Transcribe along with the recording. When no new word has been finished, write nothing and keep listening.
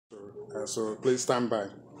So please stand by.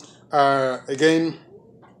 Again,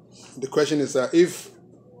 the question is if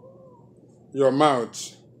your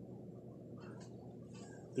mouth,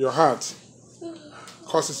 your heart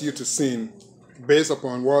causes you to sin, based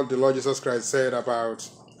upon what the Lord Jesus Christ said about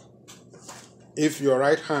if your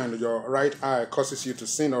right hand, your right eye causes you to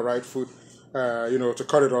sin, or right foot, to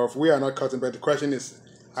cut it off. We are not cutting, but the question is,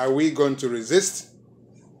 are we going to resist?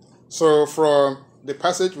 So from the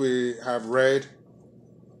passage we have read,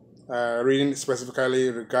 reading specifically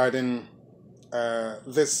regarding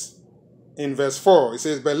this, in verse 4, it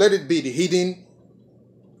says, "But let it be the hidden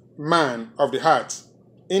man of the heart,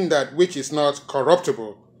 in that which is not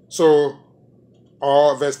corruptible." So,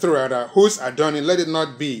 or verse 3 rather, "whose adorning, let it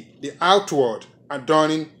not be the outward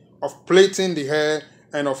adorning of plaiting the hair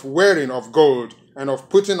and of wearing of gold and of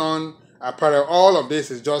putting on apparel." All of this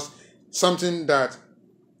is just something that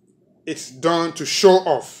it's done to show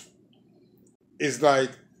off. It's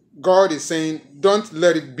like God is saying, don't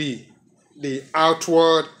let it be the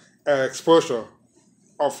outward exposure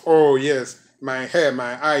of, oh yes, my hair,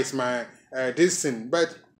 my eyes, my this thing.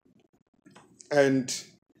 But, and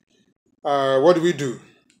what do we do?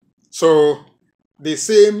 So the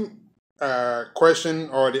same question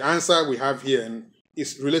or the answer we have here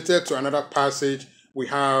is related to another passage we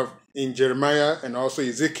have in Jeremiah and also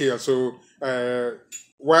Ezekiel. So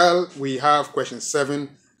while we have question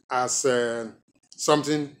 7 as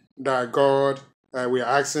something that God, we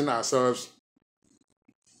are asking ourselves,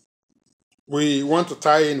 we want to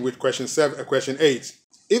tie in with question 8.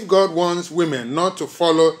 If God wants women not to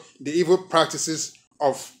follow the evil practices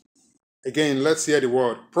of, again, let's hear the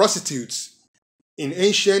word, prostitutes in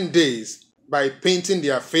ancient days, by painting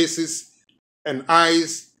their faces and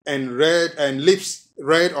eyes and red and lips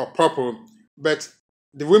red or purple, but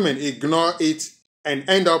the women ignore it and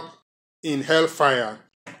end up in hellfire.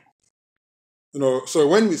 So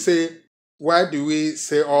when we say, why do we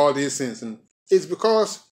say all these things? It's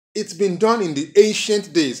because it's been done in the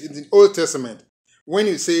ancient days, in the Old Testament. When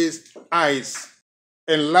it says eyes,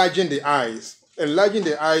 enlarging the eyes. Enlarging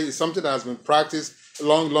the eyes is something that has been practiced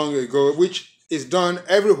long, long ago, which is done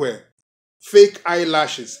everywhere. Fake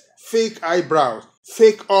eyelashes, fake eyebrows,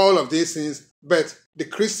 fake all of these things. But the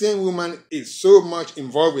Christian woman is so much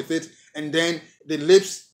involved with it. And then the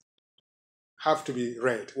lips have to be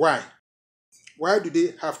red. Why? Why do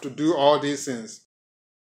they have to do all these things?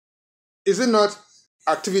 Is it not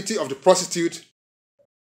activity of the prostitute?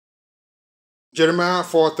 Jeremiah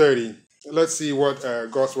 4:30. Let's see what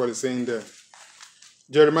God's word is saying there.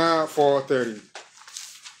 Jeremiah 4:30.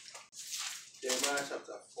 Jeremiah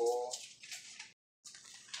chapter 4,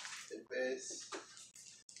 the verse.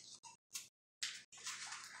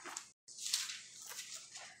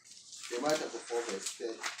 Jeremiah chapter 4, verse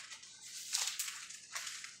 30.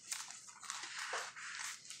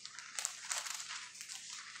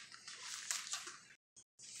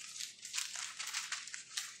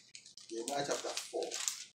 Jeremiah chapter 4,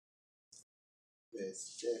 verse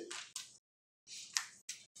 30.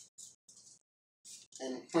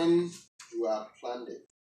 And when you are plundered,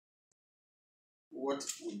 what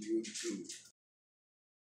will you do?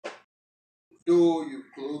 Though you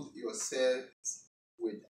clothe yourselves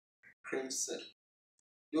with crimson,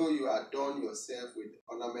 though you adorn yourself with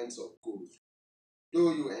ornaments of gold,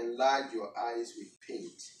 though you enlarge your eyes with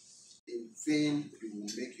paint, in vain you will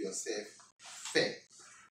make yourself fair.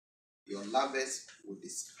 Your lovers will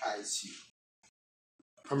despise you.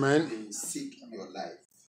 Amen. They will seek your life.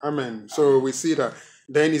 Amen. So we see that.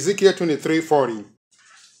 Then Ezekiel 23:40.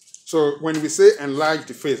 So when we say enlarge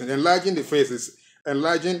the face, and enlarging the face is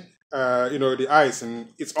enlarging, the eyes,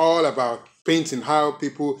 and it's all about painting. How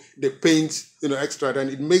people they paint, extra, then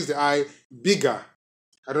it makes the eye bigger.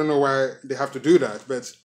 I don't know why they have to do that,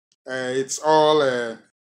 but it's all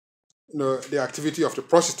the activity of the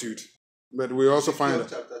prostitute. But we also find that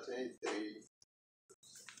chapter 23,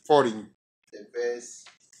 40. the verse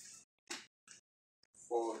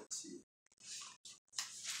 40.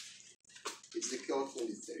 Ezekiel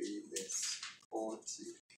 23, verse 40.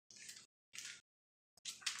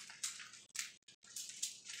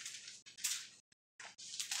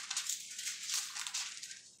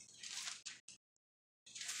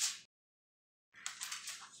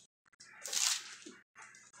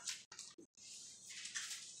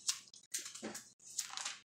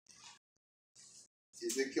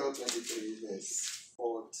 Ezekiel 23, verse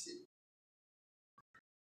 40.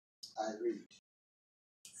 I read.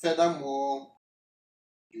 Furthermore,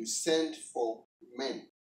 you sent for men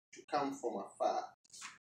to come from afar,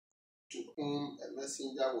 to whom a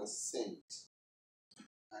messenger was sent,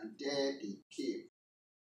 and there they came,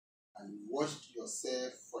 and you washed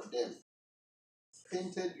yourself for them,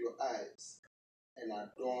 painted your eyes and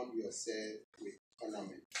adorned yourself with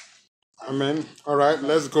ornament. Amen. All right,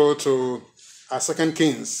 let's go to 2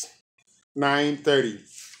 Kings 9:30,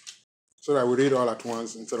 so that we read all at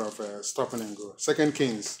once instead of stopping and go. 2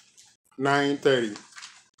 Kings 9:30.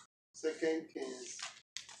 2 Kings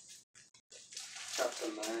chapter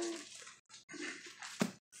 9,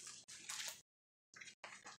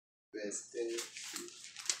 verse 30.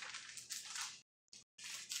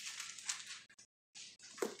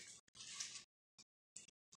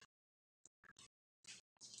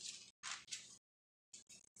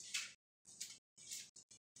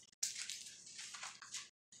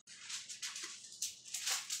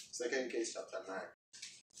 Second Kings chapter 9,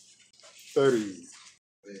 30.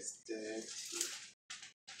 verse 30.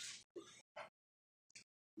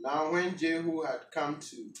 Now when Jehu had come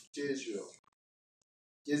to Jezreel,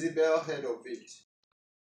 Jezebel heard of it,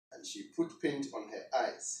 and she put paint on her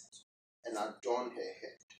eyes and adorned her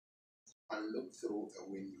head and looked through a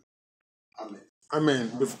window. Amen. Amen.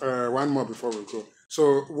 One more before we go.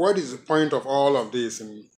 So, what is the point of all of this?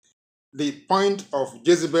 And the point of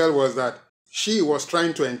Jezebel was that she was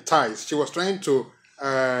trying to entice. She was trying to,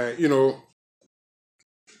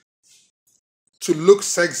 to look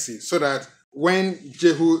sexy, so that when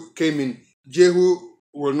Jehu came in, Jehu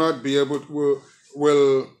will not be able to,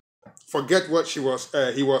 will forget what he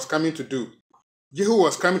was coming to do. Jehu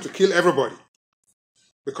was coming to kill everybody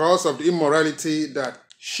because of the immorality that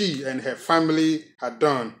she and her family had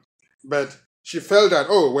done. But she felt that,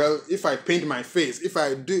 oh, well, if I paint my face, if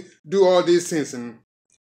I do all these things, and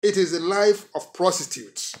it is a life of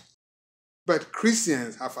prostitutes. But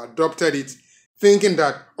Christians have adopted it, thinking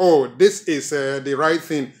that, oh, this is the right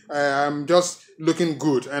thing. I'm just looking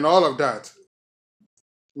good and all of that.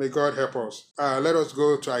 May God help us. Let us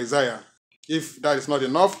go to Isaiah. If that is not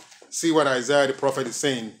enough, see what Isaiah the prophet is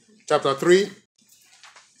saying. Chapter 3. Isaiah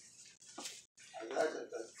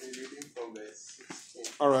chapter 3, reading from verse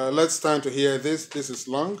 16. All right, let's stand to hear this. This is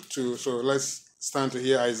long too, so let's stand to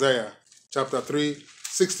hear Isaiah chapter 3,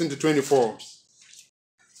 16 to 24.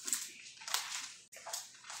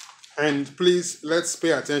 And please, let's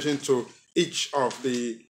pay attention to each of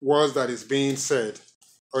the words that is being said,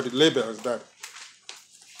 or the labels that.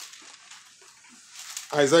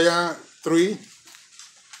 Isaiah 3.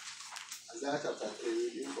 Isaiah chapter 3,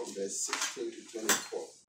 reading from verse 16 to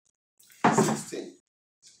 24. 16.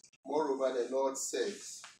 Moreover, the Lord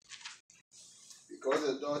says, because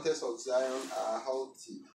the daughters of Zion are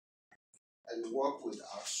healthy and walk with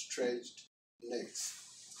outstretched necks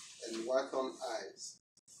and wanton eyes,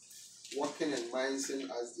 walking and mincing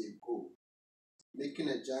as they go, making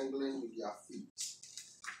a jangling with their feet.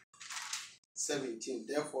 17.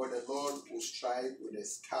 Therefore the Lord will strike with a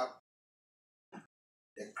scarp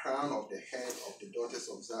the crown of the head of the daughters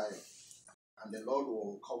of Zion, and the Lord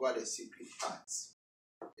will uncover the secret parts.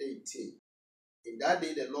 18. In that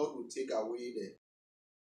day the Lord will take away the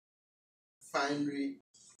finery,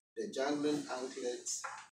 the jangling anklets,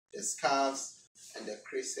 the scarves, and the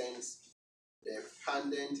crescents, the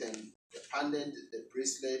pendant, the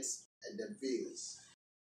bracelets, and the veils,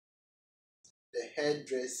 the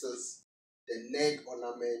headdresses, the leg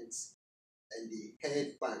ornaments, and the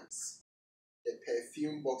headbands, the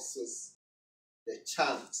perfume boxes, the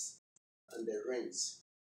charms, and the rings,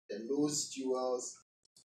 the nose jewels,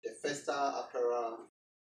 the festal apparel,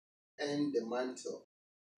 and the mantle,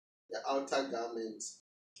 the outer garments,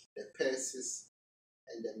 the purses,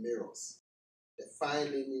 and the mirrors, the fine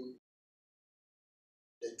linen,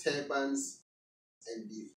 the turbans, and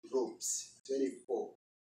the robes. 24.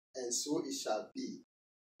 And so it shall be,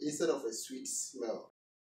 instead of a sweet smell,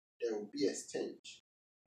 there will be a stench.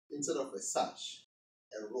 Instead of a sash,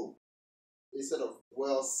 a robe. Instead of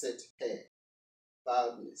well set hair,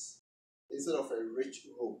 baldness. Instead of a rich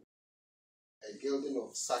robe, a gilding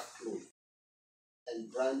of sackcloth,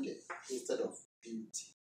 and branding instead of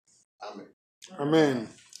beauty. Amen. Amen.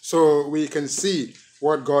 So we can see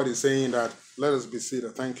what God is saying, that let us be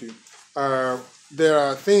seated. Thank you. There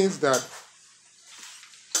are things that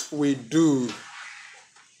we do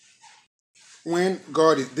when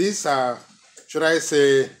God is, these are, should I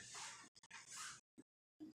say,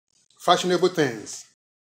 fashionable things.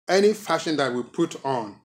 Any fashion that we put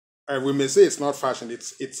on, we may say it's not fashion.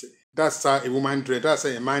 It's that's how a woman dress. That's how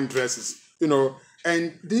a man dresses.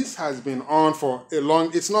 And this has been on for a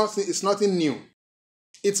long. It's nothing new.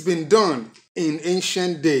 It's been done in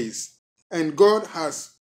ancient days, and God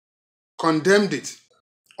has condemned it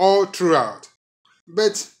all throughout.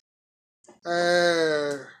 But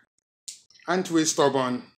aren't we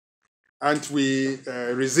stubborn? Aren't we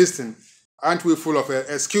resisting? Aren't we full of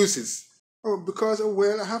excuses? Oh, because, oh,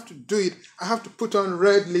 well, I have to do it. I have to put on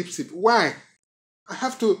red lipstick. Why? I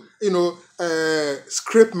have to,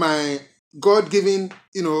 scrape my God-given,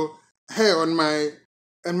 hair on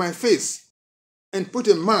my face and put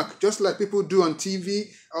a mark, just like people do on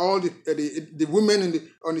TV. All the women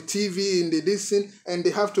on the TV in the this thing, and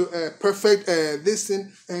they have to perfect this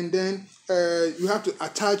thing, and then you have to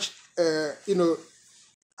attach,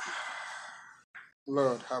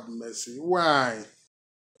 Lord have mercy. Why?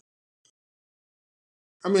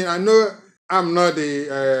 I mean, I know I'm not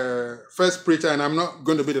the first preacher, and I'm not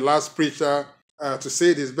going to be the last preacher to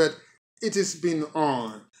say this, but it has been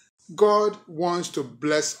on. God wants to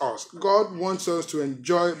bless us. God wants us to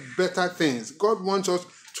enjoy better things. God wants us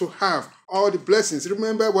to have all the blessings.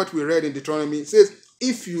 Remember what we read in Deuteronomy. It says,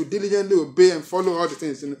 if you diligently obey and follow all the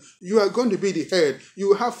things, you are going to be the head. You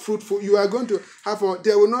will have fruitful. You are going to have.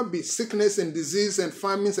 There will not be sickness and disease and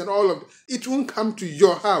famines and all of it. It won't come to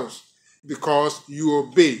your house because you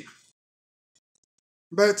obey.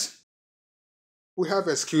 But we have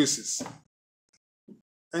excuses.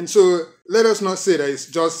 And so let us not say that it's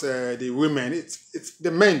just the women. It's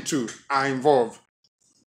the men too are involved.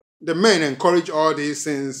 The men encourage all these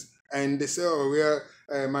things, and they say, "Oh,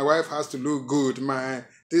 my wife has to look good, my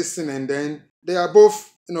this thing," and then they are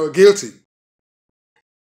both, guilty.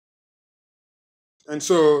 And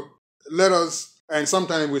so let us. And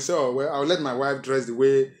sometimes we say, "Oh, well, I'll let my wife dress the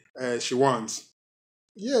way she wants."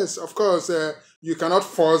 Yes, of course, you cannot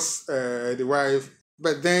force the wife,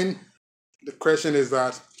 but then the question is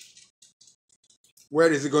that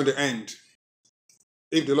where is it going to end?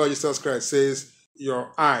 If the Lord Jesus Christ says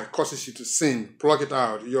your eye causes you to sin, pluck it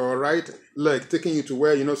out. Your right leg taking you to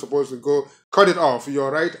where you're not supposed to go, cut it off. Your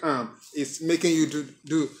right arm is making you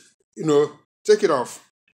do take it off.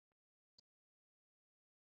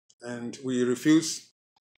 And we refuse.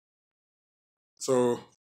 So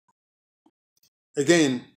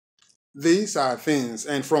again, these are things.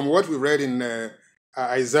 And from what we read in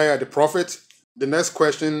Isaiah the prophet, the next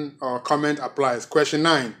question or comment applies. Question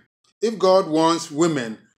 9. If God wants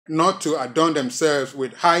women not to adorn themselves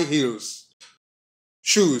with high heels,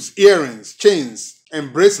 shoes, earrings, chains,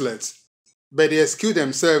 and bracelets, but they excuse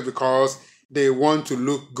themselves because they want to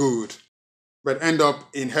look good, but end up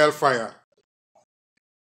in hellfire,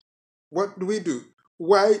 what do we do?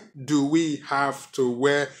 Why do we have to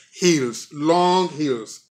wear heels, long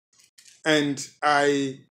heels? And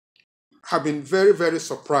I have been very, very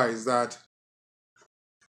surprised that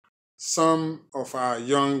some of our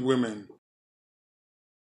young women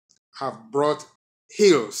have brought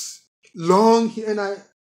heels, long, and I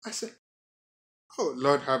said, oh,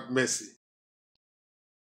 Lord have mercy.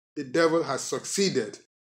 The devil has succeeded,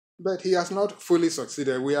 but he has not fully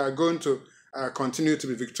succeeded. We are going to continue to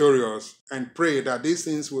be victorious and pray that these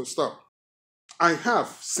things will stop. I have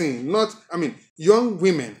seen, young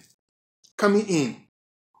women coming in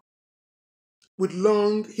with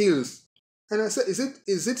long heels. And I said,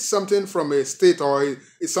 is it something from a state, or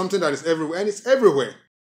is something that is everywhere? And it's everywhere.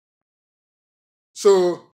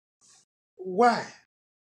 So why?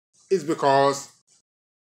 It's because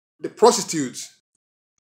the prostitutes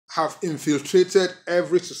have infiltrated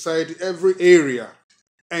every society, every area.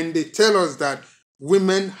 And they tell us that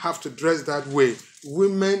women have to dress that way.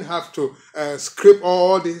 Women have to scrape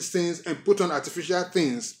all these things and put on artificial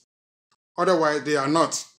things. Otherwise, they are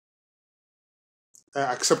not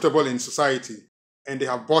acceptable in society. And they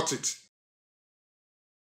have bought it.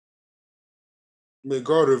 May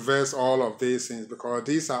God reverse all of these things, because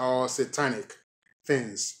these are all satanic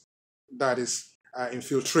things that is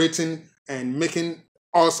infiltrating and making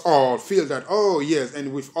us all feel that, oh yes,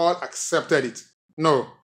 and we've all accepted it. No,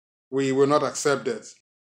 we will not accept that.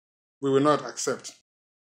 We will not accept.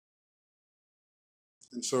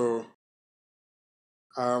 And so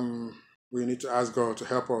we need to ask God to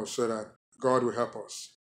help us, so that God will help us.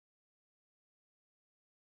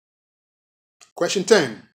 Question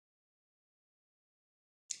 10.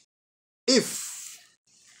 If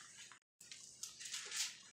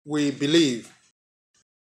we believe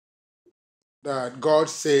that God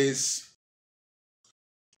says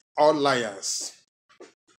all liars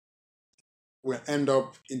will end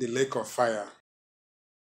up in the lake of fire,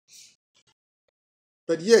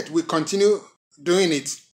 but yet we continue doing it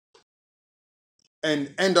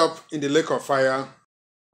and end up in the lake of fire,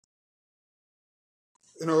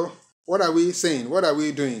 what are we saying? What are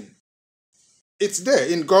we doing? It's there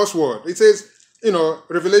in God's word. It says,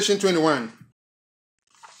 Revelation 21.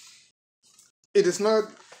 It is not,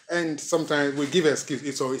 and sometimes we give excuse.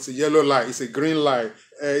 It's a yellow lie. It's a green lie.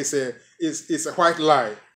 It's a white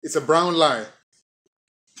lie. It's a brown lie.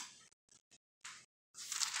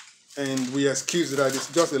 And we excuse that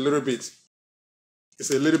it's just a little bit. it's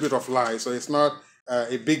a little bit of lie, so it's not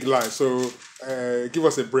a big lie. So give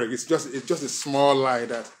us a break. It's just a small lie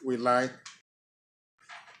that we lie.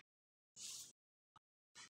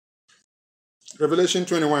 Revelation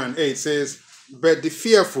 21:8 says, "But the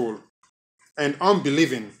fearful and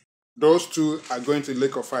unbelieving, those two are going to the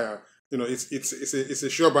lake of fire." It's a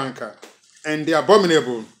sure banker. And the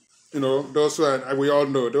abominable, those who are, we all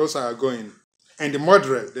know, those are going. And the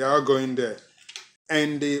moderate, they are going there.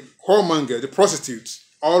 And the whoremonger, the prostitutes,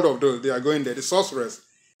 all of those, they are going there. The sorcerers,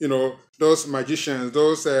 those magicians,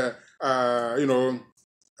 those, what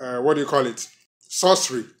do you call it?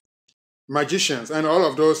 Sorcery, magicians, and all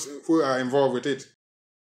of those who are involved with it.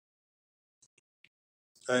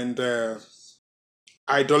 And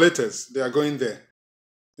idolaters, they are going there,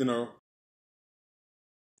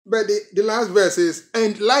 But the last verse is,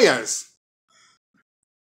 and liars.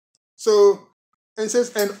 So, and it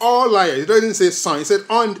says, and all liars. It doesn't say some. It said,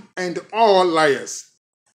 and all liars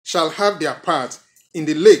shall have their part in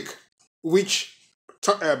the lake, which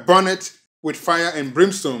burneth with fire and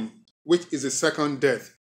brimstone, which is the second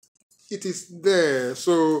death. It is there.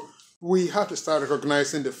 So we have to start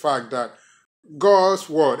recognizing the fact that God's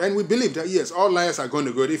word, and we believe that, yes, all liars are going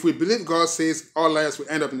to go. If we believe God says all liars will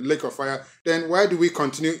end up in the lake of fire, then why do we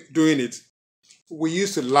continue doing it? We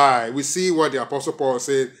used to lie. We see what the Apostle Paul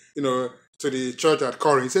said, to the church at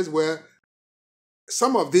Corinth. He says, well,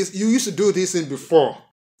 some of this, you used to do this in before,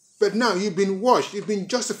 but now you've been washed, you've been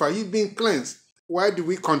justified, you've been cleansed. Why do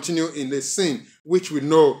we continue in the sin which we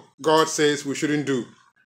know God says we shouldn't do?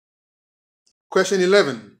 Question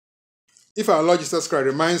 11. If our Lord Jesus Christ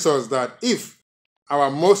reminds us that if our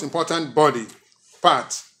most important body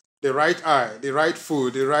part, the right eye, the right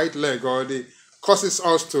foot, the right leg, causes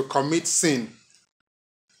us to commit sin,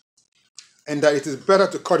 and that it is better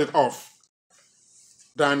to cut it off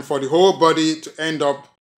than for the whole body to end up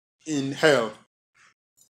in hell,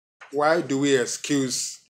 why do we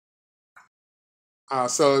excuse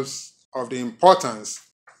ourselves of the importance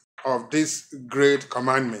of this great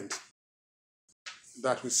commandment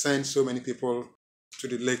that we send so many people to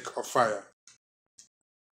the lake of fire?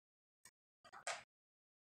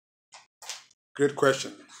 Great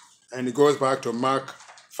question. And it goes back to Mark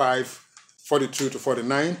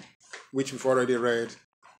 5:42-49, which we've already read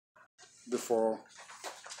before.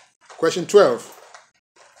 Question 12.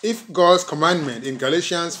 If God's commandment in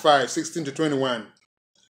Galatians 5:16-21,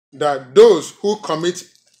 that those who commit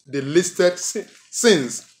the listed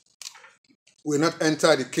sins will not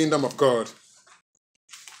enter the kingdom of God,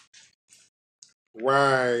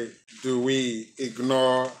 why do we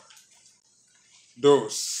ignore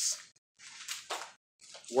those?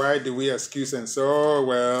 Why do we excuse and say, oh,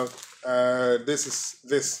 well,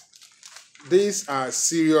 These are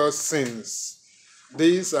serious sins.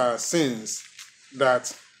 These are sins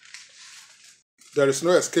that there is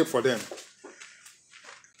no escape for them.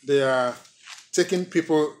 They are taking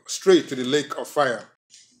people straight to the lake of fire.